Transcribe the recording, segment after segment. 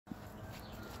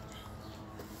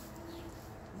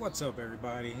What's up,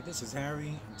 everybody? This is Harry,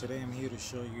 and today I'm here to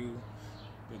show you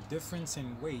the difference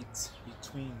in weights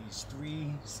between these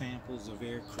three samples of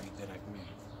Aircrete that I've made.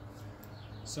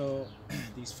 So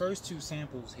these first two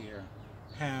samples here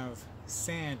have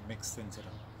sand mixed into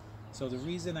them. So the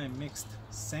reason I mixed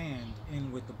sand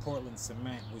in with the Portland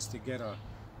cement was to get a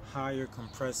higher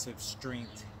compressive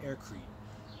strength Aircrete.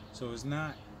 So it's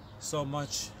not so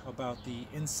much about the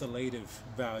insulative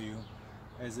value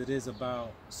as it is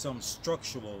about some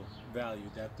structural value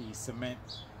that the cement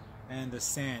and the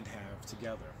sand have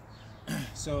together.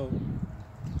 So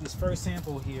this first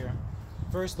sample here,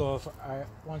 first off, I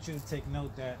want you to take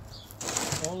note that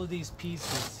all of these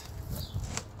pieces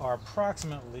are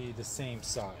approximately the same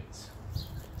size.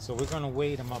 So we're going to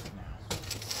weigh them up now.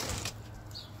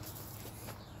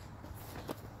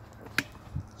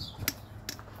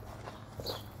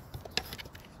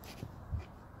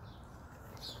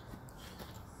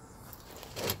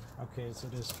 Okay, so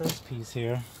this first piece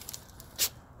here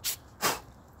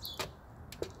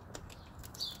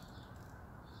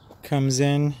comes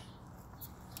in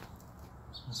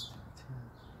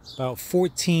about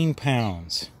 14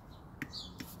 pounds.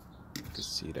 You can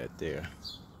see that there.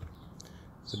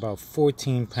 It's about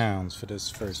 14 pounds for this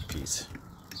first piece.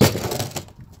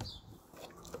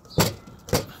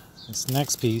 This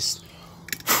next piece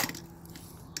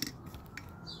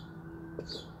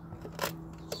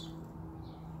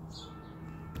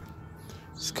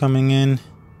is coming in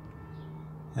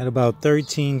at about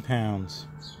 13 pounds.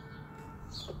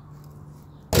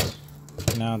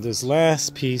 Now this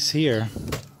last piece here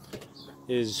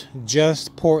is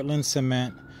just Portland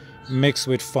cement mixed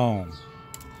with foam.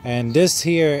 And this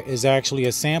here is actually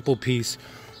a sample piece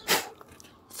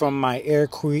from my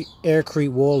Aircrete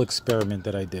wall experiment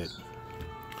that I did.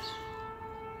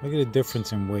 Look at the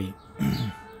difference in weight.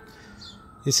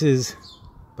 This is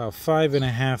about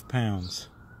 5.5 pounds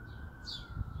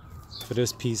for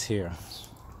this piece here.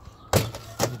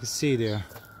 You can see they're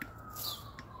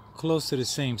close to the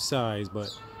same size, but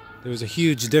there was a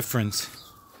huge difference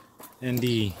in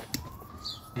the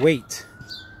weight.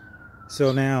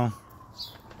 So now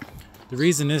the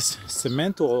reason this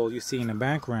cement oil you see in the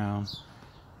background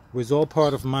was all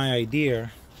part of my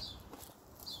idea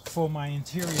for my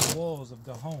interior walls of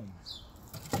the home.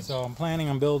 So I'm planning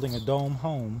on building a dome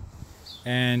home,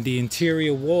 and the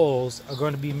interior walls are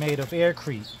going to be made of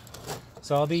Aircrete.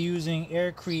 So I'll be using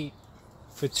Aircrete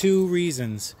for two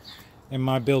reasons in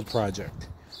my build project.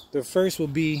 The first will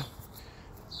be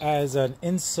as an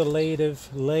insulative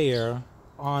layer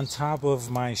on top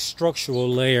of my structural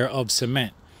layer of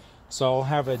cement. So I'll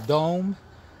have a dome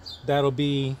that'll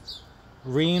be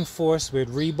reinforced with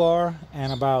rebar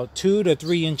and about 2 to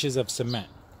 3 inches of cement.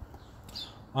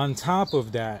 On top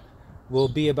of that will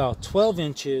be about 12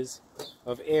 inches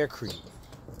of Aircrete.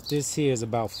 This here is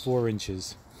about 4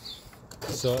 inches.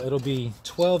 So it'll be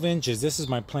 12 inches. This is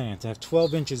my plan, to have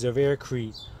 12 inches of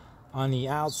Aircrete on the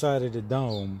outside of the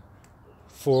dome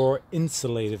for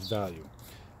insulative value.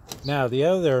 Now the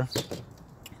other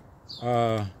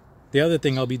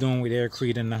thing I'll be doing with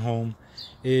Aircrete in the home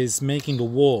is making the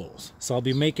walls. So I'll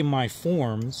be making my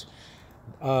forms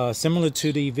similar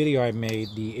to the video I made,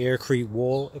 the Aircrete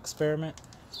wall experiment.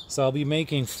 So I'll be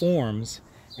making forms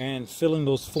and filling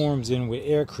those forms in with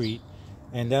Aircrete,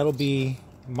 and that'll be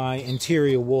my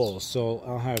interior walls. So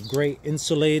I'll have great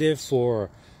insulative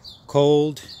for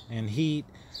cold and heat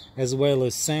as well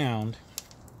as sound,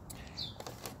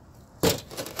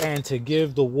 and to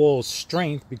give the walls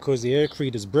strength because the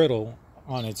Aircrete is brittle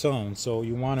on its own, so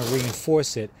you want to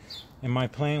reinforce it. And my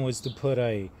plan was to put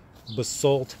a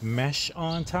basalt mesh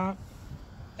on top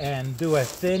and do a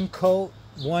thin coat,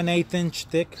 1/8 inch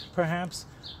thick perhaps,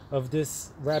 of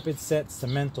this rapid set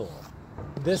cement oil.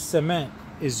 This cement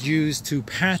is used to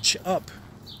patch up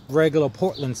regular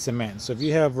Portland cement. So if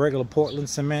you have regular Portland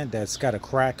cement that's got a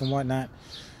crack and whatnot,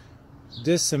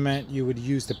 this cement you would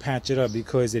use to patch it up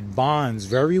because it bonds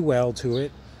very well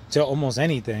to almost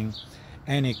anything,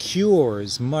 and it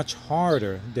cures much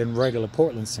harder than regular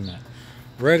Portland cement.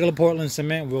 Regular Portland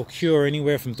cement will cure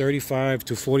anywhere from 35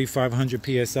 to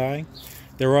 4,500 psi.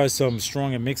 There are some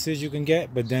stronger mixes you can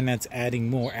get, but then that's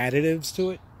adding more additives to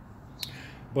it.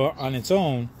 But on its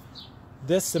own,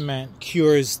 this cement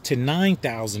cures to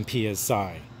 9,000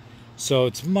 psi. So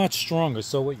it's much stronger.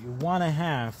 So what you want to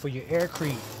have for your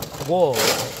Aircrete wall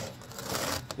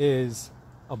is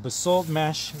a basalt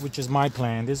mesh, which is my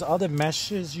plan. There's other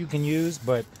meshes you can use,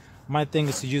 but my thing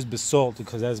is to use basalt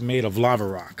because that's made of lava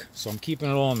rock. So I'm keeping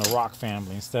it all in the rock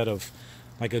family instead of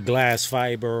like a glass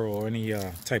fiber or any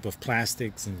type of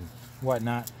plastics and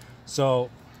whatnot.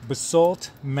 So basalt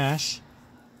mesh,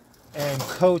 and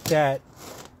coat that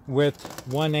with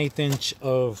 1/8 inch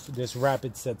of this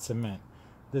rapid set cement.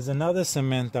 There's another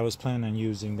cement I was planning on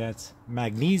using that's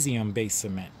magnesium based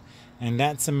cement, and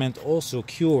that cement also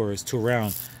cures to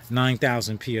around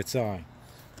 9,000 psi.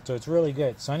 So it's really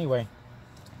good. So anyway,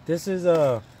 this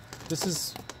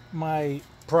is my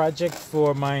project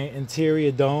for my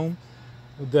interior dome.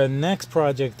 The next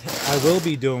project I will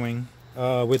be doing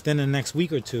within the next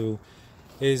week or two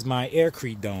is my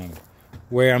Aircrete dome,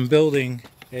 where I'm building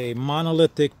a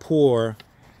monolithic pour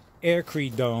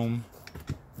Aircrete dome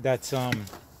that's going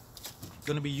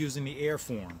to be using the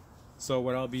airform. So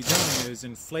what I'll be doing is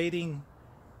inflating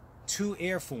 2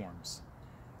 airforms,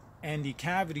 and the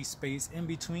cavity space in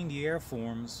between the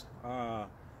airforms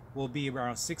will be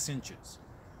around 6 inches.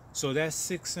 So that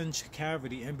 6-inch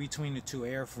cavity in between the 2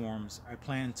 airforms I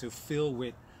plan to fill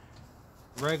with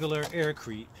regular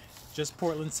Aircrete, just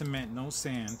Portland cement, no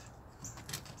sand.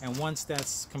 And once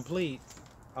that's complete,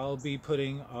 I'll be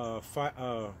putting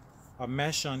a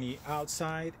mesh on the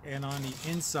outside and on the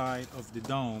inside of the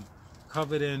dome,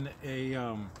 covered in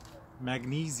a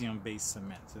magnesium based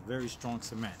cement, a very strong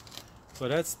cement. So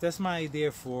that's my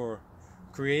idea for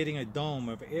creating a dome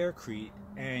of Aircrete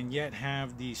and yet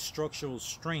have the structural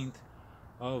strength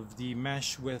of the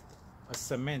mesh with a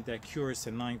cement that cures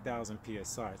to 9,000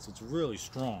 psi. So it's really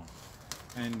strong.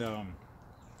 And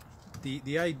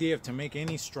the idea of to make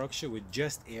any structure with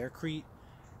just Aircrete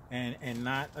and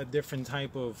not a different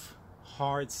type of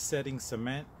hard setting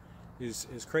cement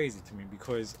is crazy to me,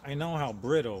 because I know how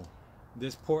brittle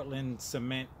this Portland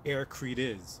cement Aircrete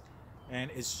is, and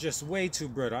it's just way too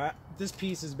brittle. This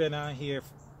piece has been out here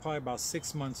for probably about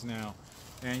 6 months now,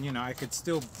 and you know, I could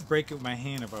still break it with my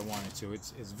hand if I wanted to.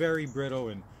 It's very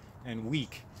brittle and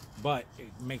weak, but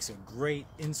it makes a great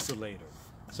insulator.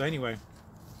 So anyway,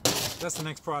 that's the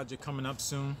next project coming up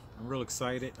soon. I'm real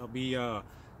excited. I'll be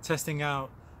testing out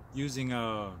using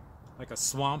like a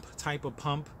swamp type of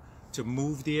pump to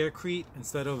move the Aircrete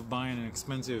instead of buying an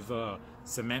expensive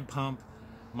cement pump.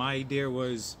 My idea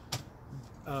was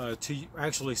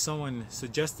actually, someone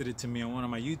suggested it to me on one of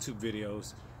my YouTube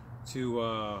videos,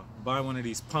 to buy one of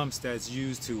these pumps that's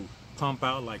used to pump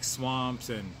out like swamps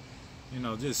and, you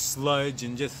know, just sludge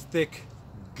and just thick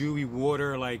gooey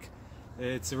water. Like,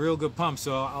 it's a real good pump.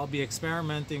 So I'll be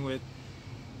experimenting with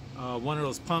one of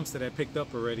those pumps that I picked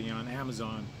up already on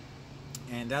Amazon,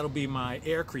 and that'll be my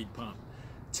Aircrete pump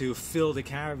to fill the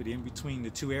cavity in between the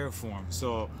 2 airforms.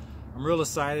 So I'm real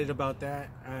excited about that.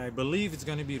 I believe it's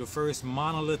going to be the first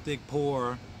monolithic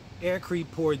pour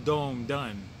Aircrete pour dome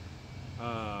done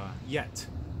yet.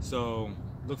 So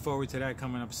look forward to that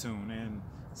coming up soon, and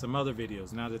some other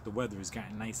videos now that the weather has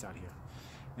gotten nice out here.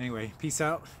 Anyway, peace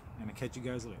out, and I'll catch you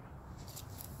guys later.